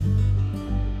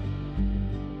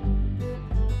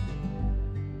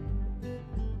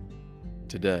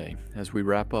Today, as we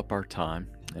wrap up our time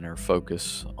and our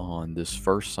focus on this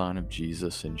first sign of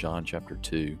Jesus in John chapter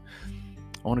 2,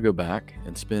 I want to go back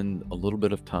and spend a little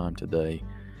bit of time today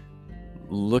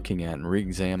looking at and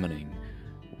re-examining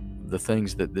the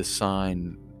things that this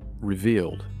sign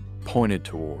revealed, pointed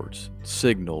towards,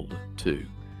 signaled to.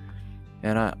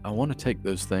 And I want to take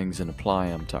those things and apply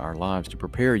them to our lives to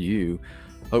prepare you,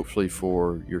 hopefully,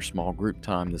 for your small group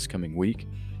time this coming week,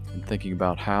 and thinking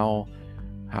about how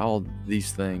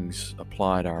these things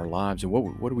apply to our lives and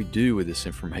what do we do with this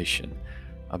information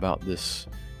about this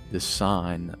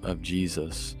sign of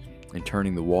Jesus and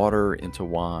turning the water into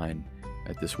wine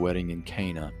at this wedding in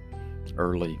Cana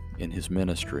early in his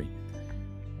ministry.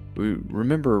 We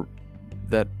remember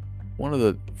that one of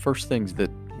the first things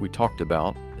that we talked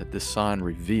about that this sign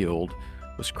revealed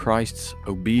was Christ's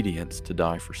obedience to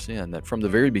die for sin, that from the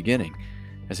very beginning,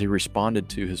 as he responded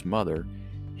to his mother,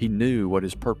 he knew what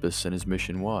his purpose and his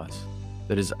mission was,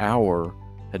 that his hour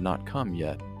had not come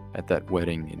yet at that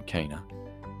wedding in Cana,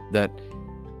 that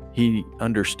he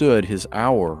understood his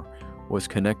hour was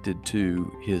connected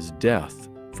to his death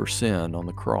for sin on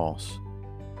the cross.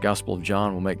 The Gospel of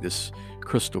John will make this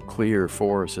crystal clear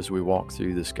for us as we walk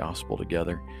through this gospel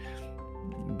together.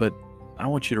 But I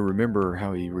want you to remember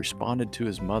how he responded to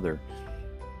his mother.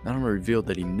 Not only revealed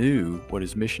that he knew what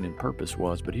his mission and purpose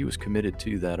was, but he was committed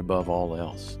to that above all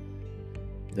else.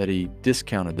 That he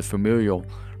discounted the familial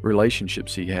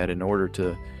relationships he had in order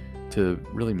to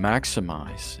really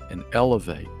maximize and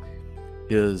elevate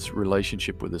his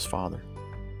relationship with his father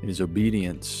and his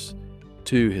obedience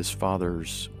to his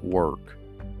father's work.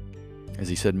 As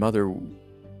he said, mother,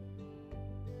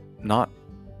 not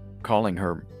calling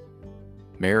her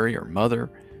Mary or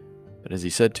mother, but as he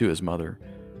said to his mother,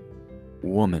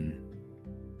 woman.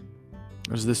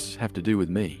 What does this have to do with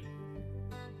me?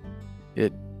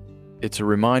 It's a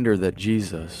reminder that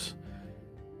Jesus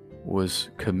was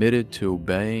committed to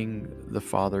obeying the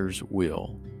Father's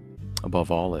will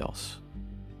above all else,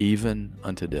 even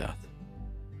unto death.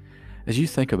 As you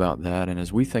think about that, and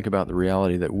as we think about the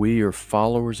reality that we are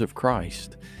followers of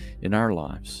Christ in our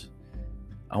lives,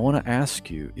 I want to ask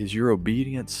you, is your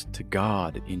obedience to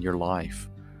God in your life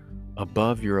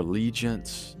above your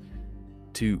allegiance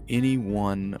to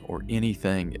anyone or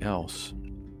anything else?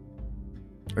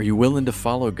 Are you willing to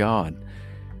follow God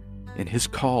and his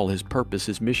call, his purpose,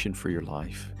 his mission for your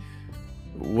life,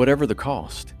 whatever the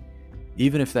cost,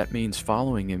 even if that means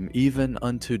following him even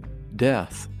unto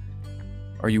death?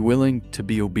 Are you willing to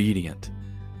be obedient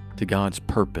to God's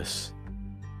purpose?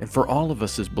 And for all of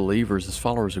us as believers, as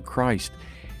followers of Christ,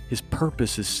 his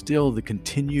purpose is still the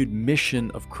continued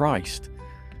mission of Christ,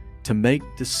 to make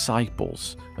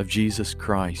disciples of Jesus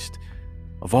Christ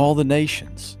of all the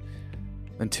nations,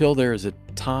 until there is a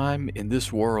time in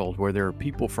this world where there are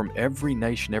people from every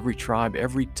nation, every tribe,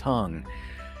 every tongue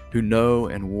who know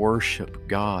and worship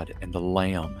God and the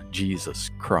Lamb,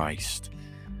 Jesus Christ.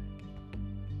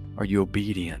 Are you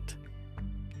obedient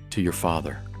to your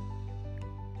Father?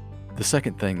 The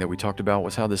second thing that we talked about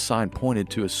was how this sign pointed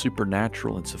to a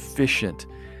supernatural and sufficient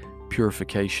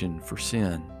purification for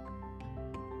sin.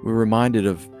 We're reminded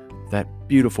of that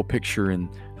beautiful picture in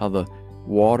how the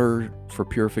water for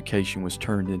purification was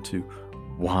turned into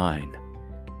wine.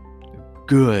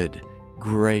 Good,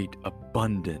 great,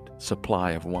 abundant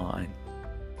supply of wine.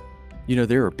 You know,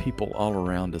 there are people all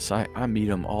around us, I meet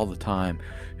them all the time,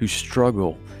 who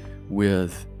struggle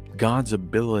with God's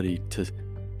ability to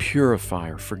purify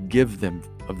or forgive them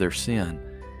of their sin.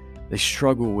 They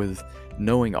struggle with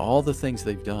knowing all the things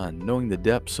they've done, knowing the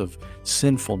depths of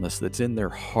sinfulness that's in their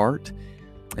heart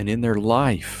and in their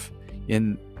life,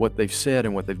 in what they've said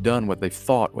and what they've done, what they've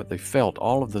thought, what they've felt,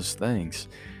 all of those things.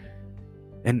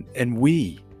 And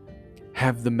we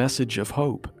have the message of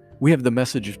hope. We have the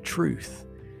message of truth,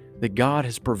 that God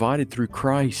has provided through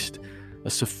Christ a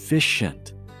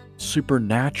sufficient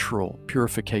supernatural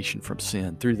purification from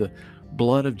sin through the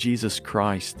blood of Jesus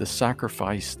Christ, the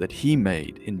sacrifice that he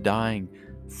made in dying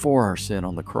for our sin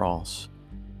on the cross.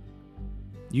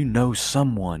 You know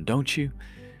someone, don't you,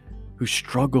 who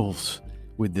struggles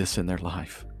with this in their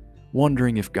life,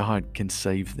 wondering if God can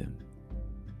save them.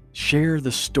 Share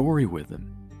the story with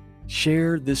them.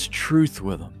 Share this truth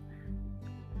with them.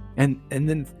 And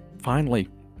then finally,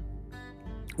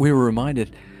 we were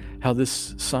reminded how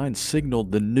this sign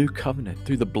signaled the new covenant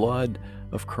through the blood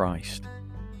of Christ.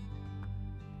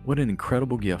 What an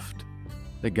incredible gift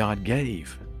that God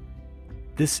gave.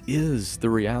 This is the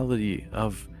reality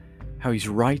of how he's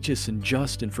righteous and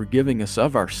just in forgiving us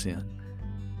of our sin,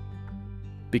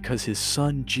 because his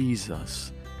son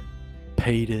Jesus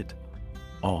paid it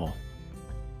all.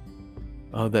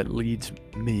 Oh, that leads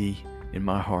me in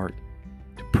my heart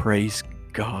praise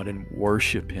God and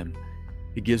worship Him.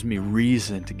 It gives me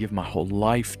reason to give my whole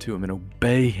life to Him and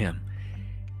obey Him.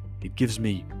 It gives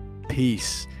me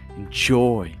peace and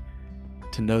joy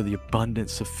to know the abundant,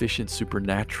 sufficient,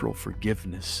 supernatural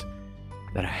forgiveness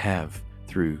that I have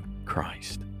through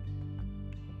Christ.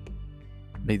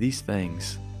 May these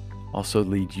things also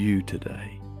lead you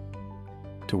today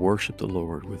to worship the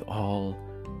Lord with all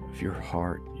of your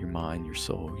heart, your mind, your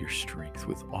soul, your strength,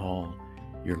 with all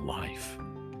your life.